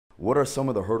what are some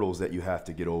of the hurdles that you have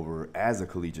to get over as a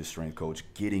collegiate strength coach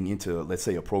getting into, let's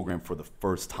say, a program for the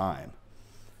first time?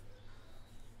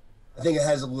 I think it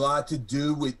has a lot to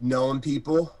do with knowing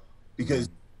people, because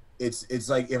it's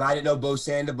like, if I didn't know Bo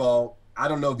Sandoval, I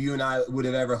don't know if you and I would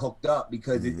have ever hooked up,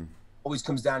 because it always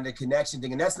comes down to the connection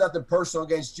thing. And that's nothing personal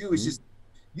against you. It's just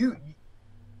you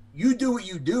do what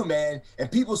you do, man,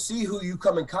 and people see who you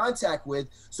come in contact with.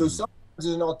 So sometimes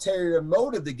there's an ulterior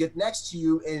motive to get next to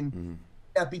you and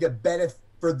not be the benefit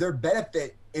for their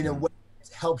benefit in a way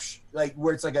that helps, like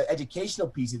where it's like an educational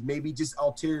piece. It may be just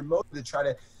ulterior motive to try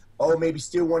to, maybe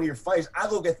steal one of your fighters. I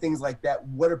look at things like that.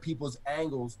 What are people's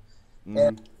angles?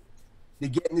 And to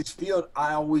get in this field,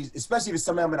 I always, especially if it's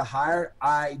somebody I'm going to hire,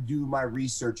 I do my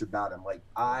research about them. Like,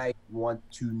 I want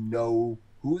to know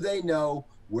who they know,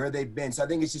 where they've been. So I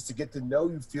think it's just to get to know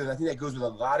you feel. And I think that goes with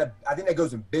I think that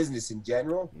goes in business in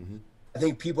general. I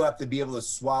think people have to be able to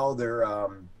swallow their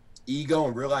ego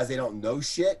and realize they don't know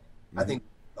shit. I think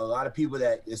a lot of people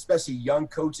that, especially young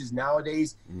coaches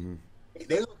nowadays,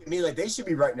 they look at me like they should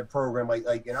be writing a program.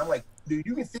 Like, and I'm like, dude,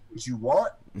 you can think what you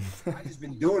want. I've just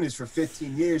been doing this for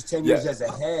 15 years, 10 years as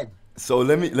a head. So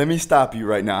let me stop you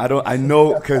right now. I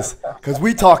know, because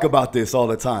we talk about this all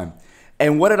the time.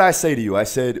 And what did I say to you? I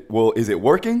said, well, is it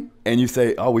working? And you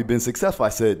say, oh, we've been successful. I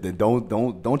said, then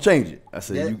don't change it. I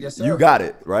said, you got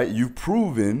it, right? You've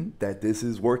proven that this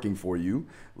is working for you.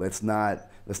 Let's not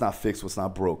fix what's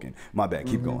not broken. My bad.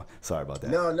 Keep going. Sorry about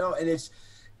that. No, and it's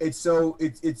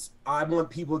I want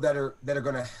people that are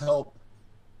going to help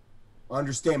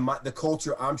understand the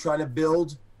culture I'm trying to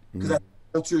build, because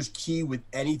culture is key with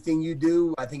anything you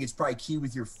do. I think it's probably key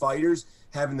with your fighters,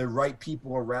 having the right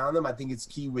people around them. I think it's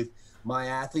key with my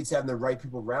athletes, having the right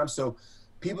people around. So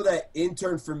people that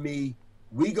intern for me,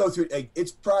 we go through, like,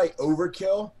 it's probably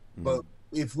overkill, but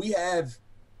if we have,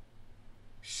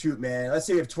 let's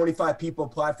say you have 25 people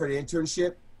apply for the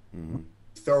internship,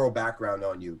 thorough background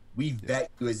on you. We vet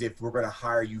you as if we're going to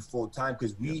hire you full time,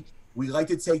 because we like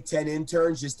to take 10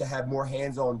 interns just to have more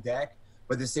hands on deck.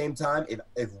 But at the same time,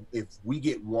 if we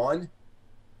get one,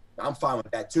 I'm fine with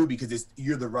that too, because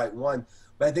you're the right one.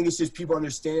 But I think it's just people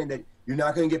understand that you're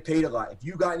not going to get paid a lot. If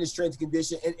you got into strength and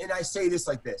condition, and I say this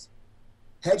like this,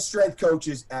 head strength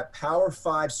coaches at Power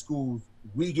 5 schools,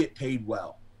 we get paid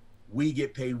well. We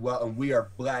get paid well, and we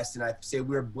are blessed. And I say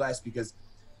we're blessed because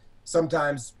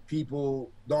sometimes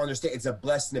people don't understand it's a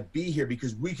blessing to be here,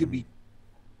 because we could be,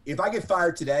 if I get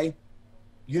fired today,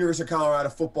 University of Colorado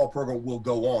football program will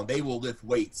go on. They will lift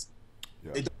weights.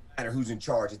 It doesn't matter who's in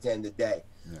charge at the end of the day.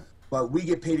 But we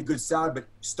get paid a good salary. But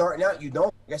starting out, you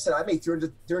don't. Like I said, I made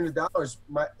 $300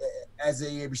 as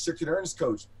a restricted earnings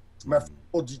coach. My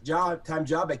full-time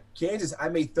job at Kansas, I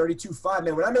made $32,500.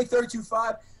 Man, when I made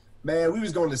 $32,500, man, we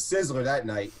was going to Sizzler that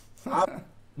night.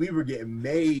 We were getting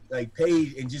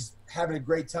paid and just having a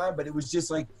great time. But it was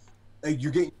just like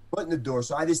you're getting your foot in the door.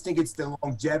 So I just think it's the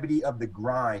longevity of the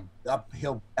grind, the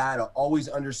uphill battle, always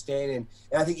understanding.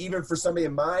 And I think even for somebody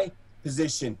in my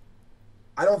position,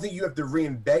 I don't think you have to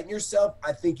reinvent yourself.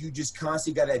 I think you just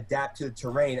constantly got to adapt to the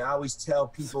terrain. I always tell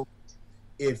people,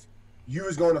 if you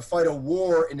was going to fight a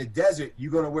war in the desert,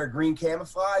 you're going to wear green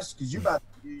camouflage, because you about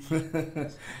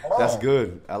to. That's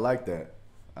good. I like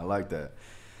that.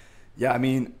 Yeah, I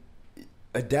mean,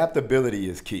 adaptability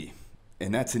is key.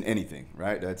 And that's in anything,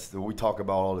 right? That's what we talk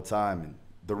about all the time. And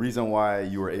the reason why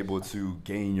you were able to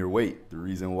gain your weight, the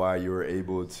reason why you were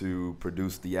able to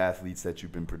produce the athletes that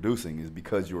you've been producing, is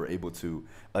because you were able to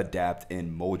adapt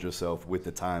and mold yourself with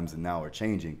the times and now are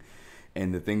changing.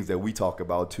 And the things that we talk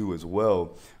about too as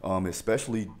well,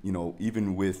 especially,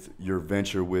 even with your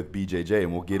venture with BJJ,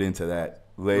 and we'll get into that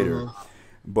later.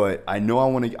 But I know I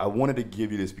wanted to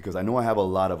give you this because I know I have a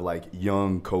lot of like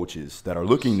young coaches that are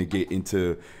looking to get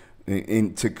into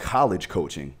college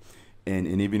coaching and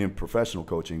even in professional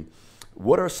coaching.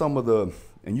 What are some of the,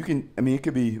 and you can, I mean, it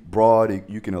could be broad,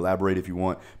 you can elaborate if you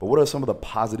want, but what are some of the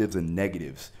positives and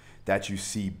negatives that you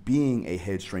see being a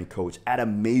head strength coach at a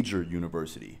major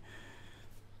university?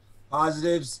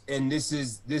 Positives, and this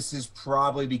is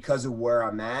probably because of where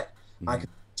I'm at, I can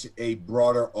reach a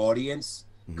broader audience,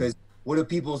 because what do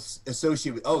people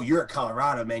associate with? Oh, you're at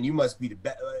Colorado, man, you must be the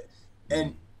best.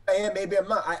 And I am, maybe I'm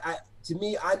not. To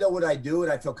me, I know what I do,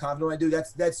 and I feel confident when I do.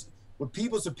 That's what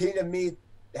people's opinion of me.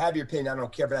 Have your opinion, I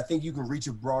don't care, but I think you can reach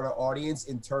a broader audience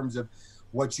in terms of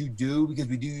what you do, because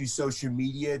we do use social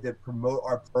media to promote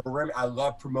our program. I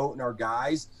love promoting our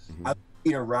guys. I love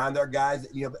being around our guys.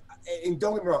 And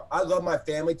don't get me wrong, I love my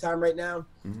family time right now,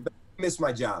 but I miss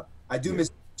my job. I do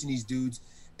miss these dudes.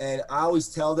 And I always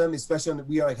tell them, especially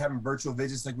we are like having virtual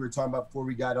visits like we were talking about before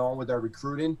we got on with our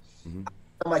recruiting, I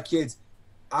tell my kids,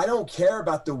 I don't care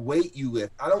about the weight you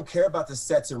lift. I don't care about the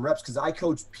sets and reps because I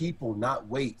coach people, not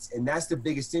weights. And that's the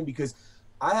biggest thing because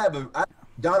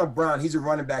Donald Brown, he's a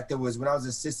running back that was when I was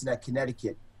assistant at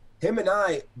Connecticut. Him and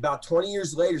I, about 20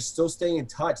 years later, still stay in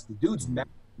touch. The dude's mad.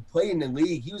 He played in the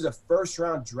league. He was a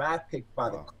first-round draft pick by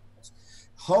the Cardinals.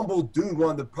 Humble dude,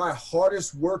 one of the probably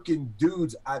hardest working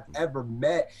dudes I've ever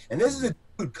met. And this is a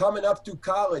dude coming up through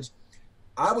college.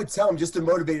 I would tell him just to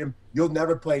motivate him, you'll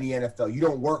never play in the NFL. You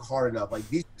don't work hard enough. Like,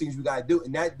 these things we got to do.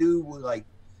 And that dude was like,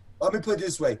 let me put it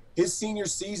this way. His senior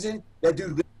season, that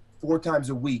dude lived 4 times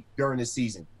a week during the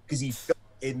season because he felt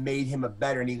it made him a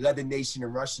better, and he led the nation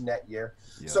in rushing that year.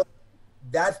 Yeah. So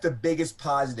that's the biggest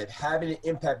positive, having an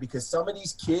impact, because some of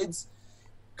these kids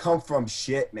come from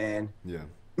shit, man. Yeah.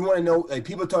 You want to know, like,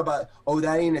 people talk about, oh,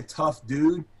 that ain't a tough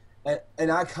dude.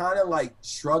 And I kind of like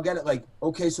shrug at it like,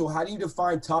 okay, so how do you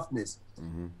define toughness?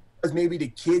 Mm-hmm. Because maybe the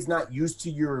kid's not used to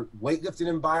your weightlifting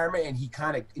environment and he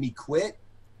quit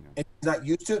and he's not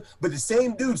used to it. But the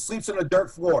same dude sleeps on a dirt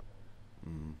floor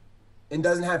and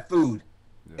doesn't have food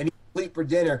and he sleep for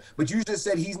dinner. But you just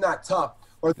said he's not tough,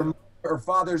 or the or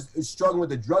father's struggling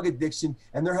with a drug addiction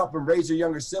and they're helping raise their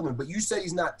younger sibling. But you said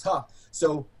he's not tough.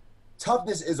 So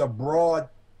toughness is a broad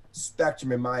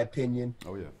spectrum, in my opinion.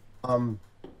 Oh yeah.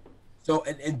 So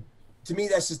and to me,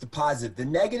 that's just the positive. The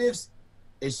negatives,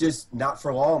 it's just not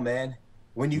for long, man.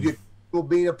 When you get people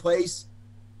being a place,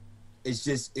 it's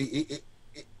just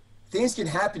things can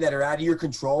happen that are out of your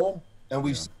control, and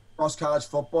we've seen across college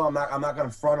football. I'm not going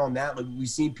to front on that. Like, we've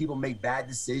seen people make bad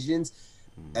decisions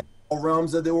at all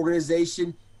realms of the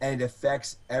organization, and it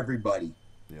affects everybody.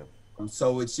 Yeah.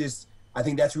 So it's just, I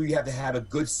think that's where you have to have a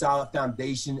good, solid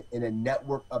foundation in a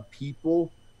network of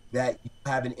people that you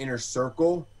have an inner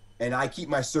circle. And I keep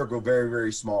my circle very,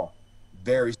 very small,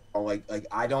 very small. Like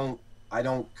I don't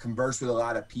converse with a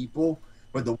lot of people,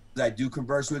 but the ones I do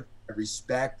converse with, I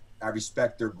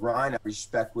respect their grind. I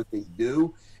respect what they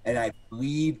do. And I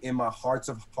believe in my hearts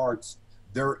of hearts,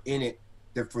 they're in it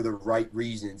for the right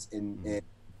reasons. And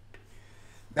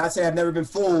not saying I've never been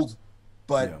fooled,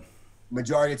 but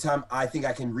majority of the time, I think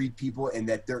I can read people and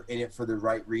that they're in it for the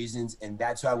right reasons. And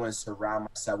that's why I want to surround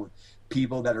myself with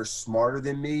people that are smarter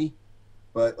than me.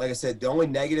 But like I said, the only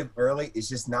negative early is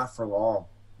just not for long.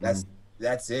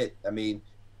 That's it. I mean,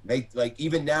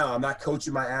 even now, I'm not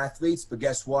coaching my athletes, but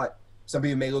guess what? Some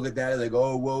people may look at that and they go,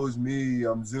 oh, woe is me,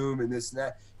 I'm Zooming, this and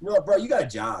that. You know what, bro? You got a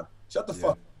job. Shut the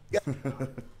fuck up.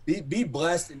 Be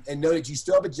blessed and know that you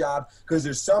still have a job, because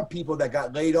there's some people that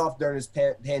got laid off during this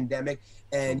pandemic,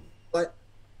 and but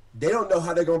they don't know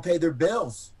how they're going to pay their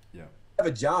bills. Yeah. I have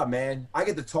a job, man. I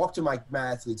get to talk to my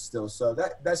athletes still, so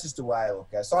that's just the way I look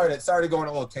at it. Sorry to go on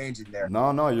a little tangent there.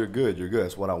 No, you're good. You're good.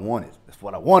 That's what I wanted. That's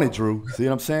what I wanted, Drew. See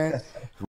what I'm saying?